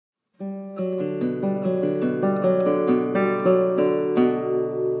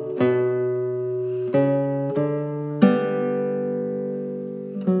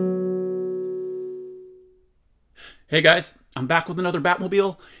Hey guys, I'm back with another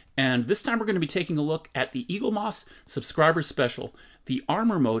Batmobile, and this time we're going to be taking a look at the Eaglemoss Subscriber Special, the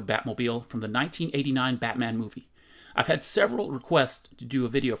Armor Mode Batmobile from the 1989 Batman movie. I've had several requests to do a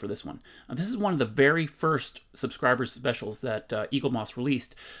video for this one. This is one of the very first subscriber specials that Eaglemoss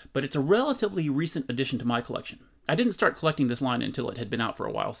released, but it's a relatively recent addition to my collection. I didn't start collecting this line until it had been out for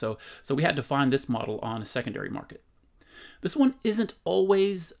a while, so we had to find this model on a secondary market. This one isn't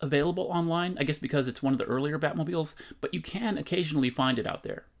always available online, I guess because it's one of the earlier Batmobiles, but you can occasionally find it out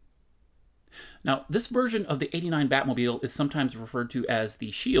there. Now, this version of the '89 Batmobile is sometimes referred to as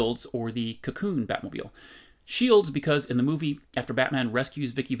the Shields or the Cocoon Batmobile. Shields because in the movie, after Batman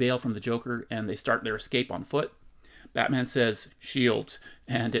rescues Vicky Vale from the Joker and they start their escape on foot, Batman says, "Shields,"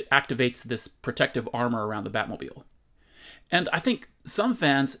 and it activates this protective armor around the Batmobile. And I think some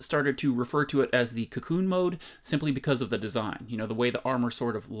fans started to refer to it as the cocoon mode simply because of the design, the way the armor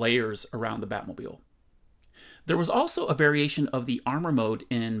sort of layers around the Batmobile. There was also a variation of the armor mode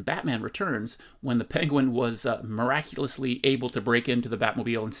in Batman Returns when the Penguin was miraculously able to break into the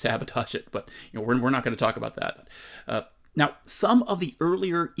Batmobile and sabotage it, but we're not going to talk about that. Now, some of the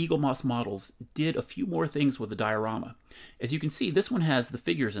earlier Eaglemoss models did a few more things with the diorama. As you can see, this one has the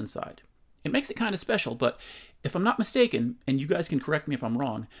figures inside. It makes it kind of special, but if I'm not mistaken, and you guys can correct me if I'm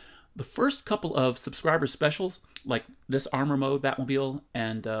wrong, the first couple of subscriber specials, like this Armor Mode Batmobile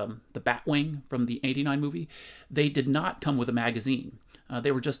and the Batwing from the '89 movie, they did not come with a magazine.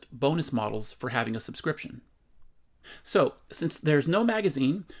 They were just bonus models for having a subscription. So, since there's no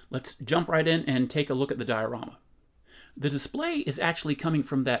magazine, let's jump right in and take a look at the diorama. The display is actually coming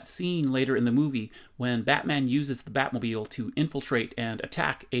from that scene later in the movie when Batman uses the Batmobile to infiltrate and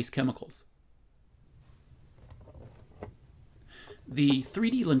attack Ace Chemicals. The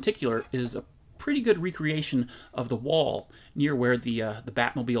 3D lenticular is a pretty good recreation of the wall near where the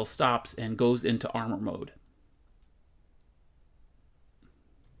Batmobile stops and goes into armor mode.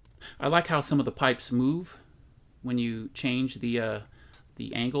 I like how some of the pipes move when you change the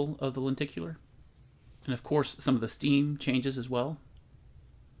angle of the lenticular. And of course, some of the steam changes as well.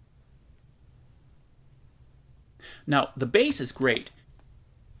 Now, the base is great.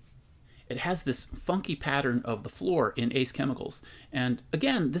 It has this funky pattern of the floor in Ace Chemicals. And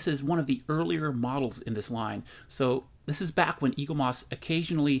again, this is one of the earlier models in this line. So this is back when Eaglemoss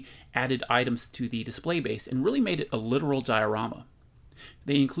occasionally added items to the display base and really made it a literal diorama.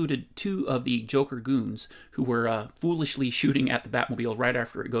 They included two of the Joker goons who were foolishly shooting at the Batmobile right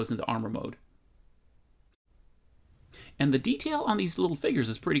after it goes into armor mode. And the detail on these little figures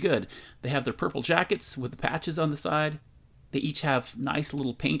is pretty good. They have their purple jackets with the patches on the side. They each have nice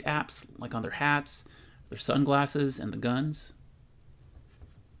little paint apps, like on their hats, their sunglasses, and the guns.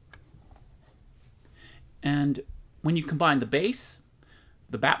 And when you combine the base,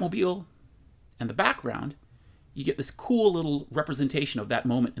 the Batmobile, and the background, you get this cool little representation of that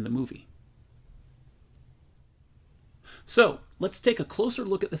moment in the movie. So, let's take a closer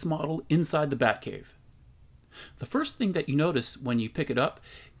look at this model inside the Batcave. The first thing that you notice when you pick it up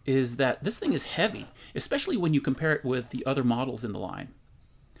is that this thing is heavy, especially when you compare it with the other models in the line.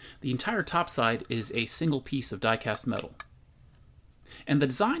 The entire top side is a single piece of die-cast metal. And the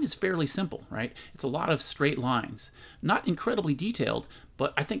design is fairly simple, right? It's a lot of straight lines. Not incredibly detailed,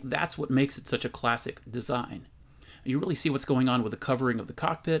 but I think that's what makes it such a classic design. You really see what's going on with the covering of the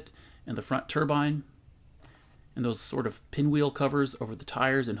cockpit and the front turbine, and those sort of pinwheel covers over the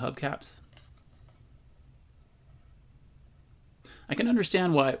tires and hubcaps. I can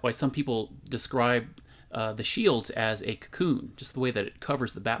understand why some people describe the shields as a cocoon, just the way that it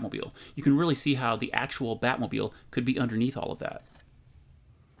covers the Batmobile. You can really see how the actual Batmobile could be underneath all of that.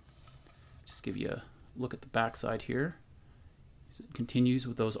 Just give you a look at the backside here. It continues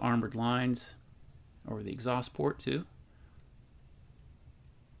with those armored lines over the exhaust port too.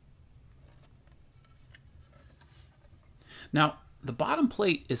 Now, the bottom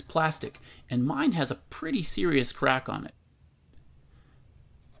plate is plastic, and mine has a pretty serious crack on it.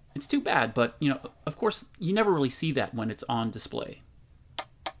 It's too bad, but, of course, you never really see that when it's on display.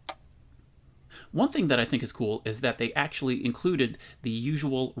 One thing that I think is cool is that they actually included the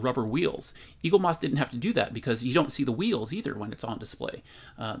usual rubber wheels. Eaglemoss didn't have to do that because you don't see the wheels either when it's on display.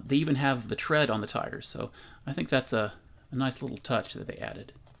 They even have the tread on the tires, so I think that's a nice little touch that they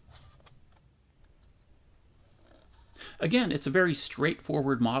added. Again, it's a very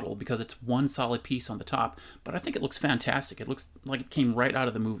straightforward model because it's one solid piece on the top, but I think it looks fantastic. It looks like it came right out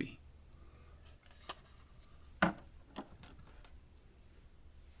of the movie.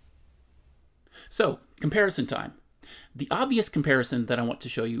 So, comparison time. The obvious comparison that I want to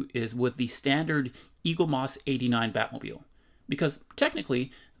show you is with the standard Eaglemoss '89 Batmobile, because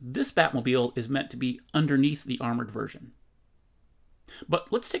technically This Batmobile is meant to be underneath the armored version.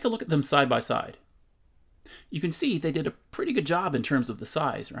 But let's take a look at them side by side. You can see they did a pretty good job in terms of the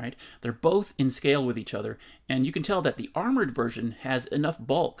size, right? They're both in scale with each other, and you can tell that the armored version has enough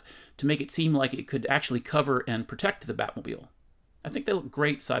bulk to make it seem like it could actually cover and protect the Batmobile. I think they look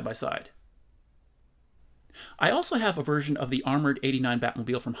great side by side. I also have a version of the Armored 89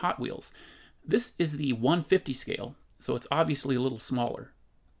 Batmobile from Hot Wheels. This is the 150 scale, so it's obviously a little smaller.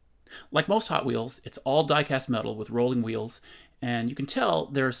 Like most Hot Wheels, it's all die-cast metal with rolling wheels, and you can tell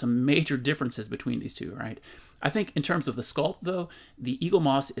there are some major differences between these two, right? I think in terms of the sculpt, though, the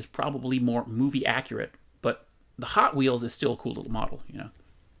Eaglemoss is probably more movie accurate, but the Hot Wheels is still a cool little model, you know?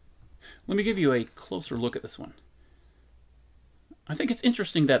 Let me give you a closer look at this one. I think it's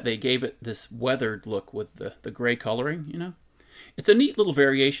interesting that they gave it this weathered look with the gray coloring, you know? It's a neat little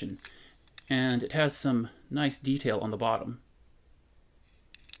variation, and it has some nice detail on the bottom.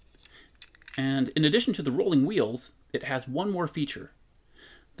 And in addition to the rolling wheels, it has one more feature.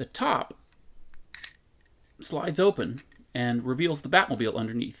 The top slides open and reveals the Batmobile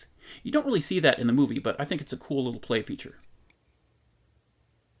underneath. You don't really see that in the movie, but I think it's a cool little play feature.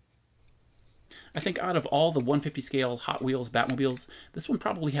 I think out of all the 150 scale Hot Wheels Batmobiles, this one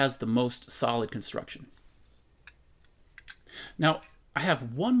probably has the most solid construction. Now, I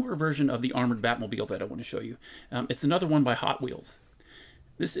have one more version of the Armored Batmobile that I want to show you. It's another one by Hot Wheels.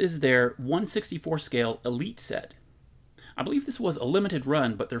 This is their 1/64 scale Elite set. I believe this was a limited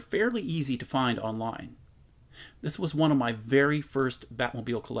run, but they're fairly easy to find online. This was one of my very first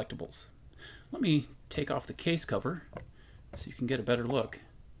Batmobile collectibles. Let me take off the case cover so you can get a better look.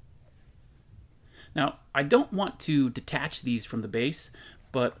 Now, I don't want to detach these from the base,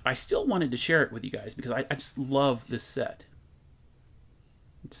 but I still wanted to share it with you guys because I just love this set.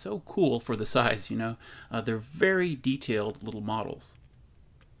 It's so cool for the size, you know. They're very detailed little models.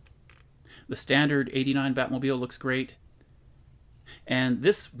 The standard 89 Batmobile looks great. And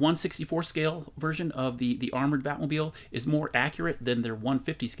this 1/64 scale version of the Armored Batmobile is more accurate than their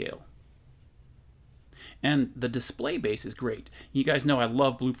 150 scale. And the display base is great. You guys know I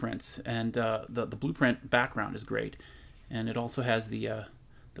love blueprints, and the blueprint background is great. And it also has the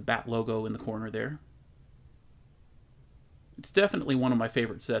Bat logo in the corner there. It's definitely one of my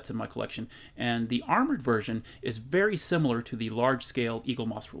favorite sets in my collection, and the armored version is very similar to the large-scale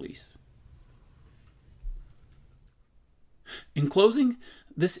Eaglemoss release. In closing,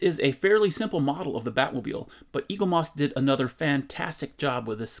 this is a fairly simple model of the Batmobile, but Eaglemoss did another fantastic job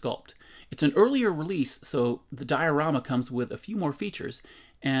with this sculpt. It's an earlier release, so the diorama comes with a few more features,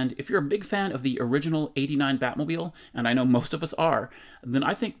 and if you're a big fan of the original 89 Batmobile, and I know most of us are, then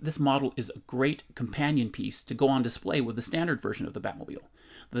I think this model is a great companion piece to go on display with the standard version of the Batmobile.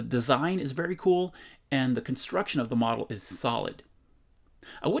 The design is very cool, and the construction of the model is solid.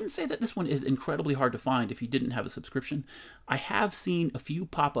 I wouldn't say that this one is incredibly hard to find if you didn't have a subscription. I have seen a few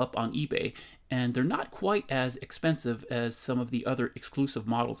pop up on eBay, and they're not quite as expensive as some of the other exclusive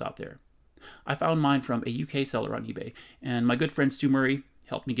models out there. I found mine from a UK seller on eBay, and my good friend Stewart Murray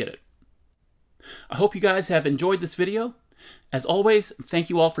helped me get it. I hope you guys have enjoyed this video. As always, thank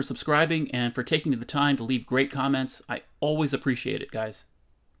you all for subscribing and for taking the time to leave great comments. I always appreciate it, guys.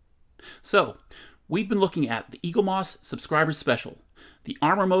 So, we've been looking at the Eaglemoss Subscribers Special, the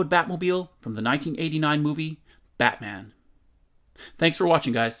Armor Mode Batmobile from the 1989 movie, Batman. Thanks for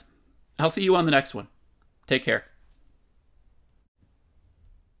watching, guys. I'll see you on the next one. Take care.